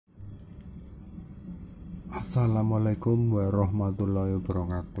Assalamualaikum warahmatullahi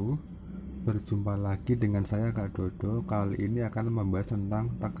wabarakatuh. Berjumpa lagi dengan saya Kak Dodo. Kali ini akan membahas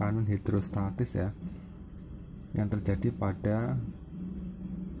tentang tekanan hidrostatis ya, yang terjadi pada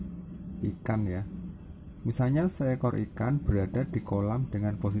ikan ya. Misalnya seekor ikan berada di kolam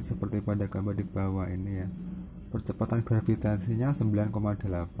dengan posisi seperti pada gambar di bawah ini ya. Percepatan gravitasinya 9,8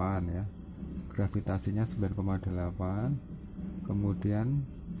 ya. Gravitasinya 9,8. Kemudian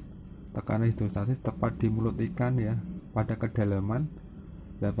tekanan hidrostatis tepat di mulut ikan ya, pada kedalaman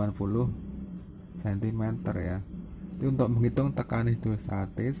 80 cm ya. Jadi untuk menghitung tekanan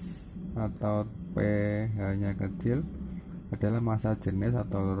hidrostatis atau pH-nya kecil adalah massa jenis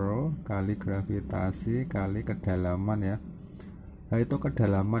atau rho kali gravitasi kali kedalaman ya. Nah, itu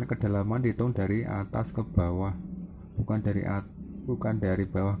kedalaman dihitung dari atas ke bawah, bukan dari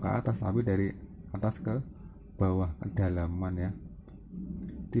bawah ke atas, tapi dari atas ke bawah, kedalaman ya.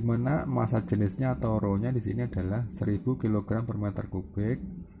 Dimana massa jenisnya atau rho-nya di sini adalah 1000 kg per meter kubik.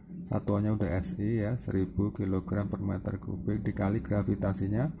 Satuannya udah SI ya, 1000 kg per meter kubik dikali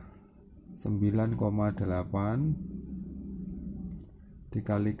gravitasinya 9,8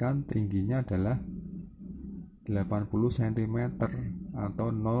 dikalikan tingginya adalah 80 cm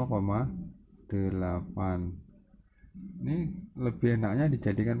atau 0,8. Ini lebih enaknya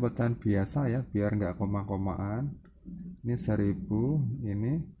dijadikan pecahan biasa ya, biar nggak koma-komaan. Ini 1000,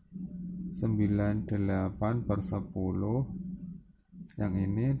 ini 98 per 10, yang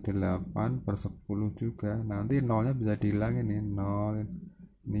ini 8 per 10 juga. Nanti nolnya bisa dihilangin nih, 0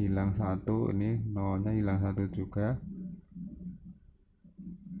 ini hilang 1, ini nolnya hilang 1 juga,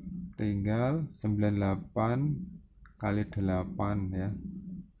 tinggal 98 kali 8 ya,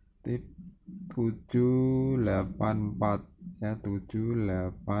 tip 784 ya,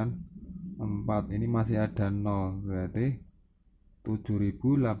 784. Ini masih ada 0, berarti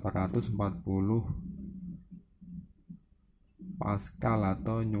 7840 Pascal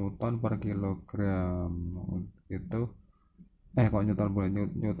atau Newton per kilogram. Itu kok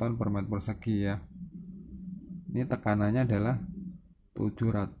Newton per meter persegi ya. Ini tekanannya adalah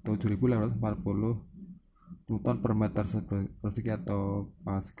 7840 Newton per meter persegi atau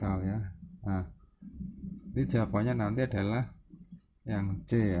Pascal ya. Nah, ini jawabannya nanti adalah yang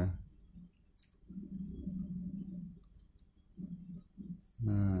C ya.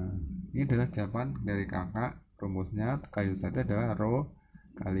 Nah, ini adalah jawaban dari kakak. Rumusnya tekanan hidrostatis adalah rho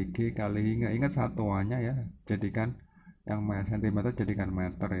kali G kali ingat satuannya ya, jadikan yang cm jadikan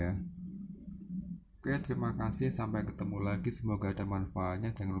meter ya. Oke, terima kasih, sampai ketemu lagi, semoga ada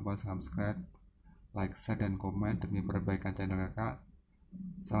manfaatnya. Jangan lupa subscribe, like, share, dan komen demi perbaikan channel kakak.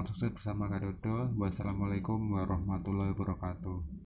 Salam sukses bersama Kak Dodo. Wassalamualaikum warahmatullahi wabarakatuh.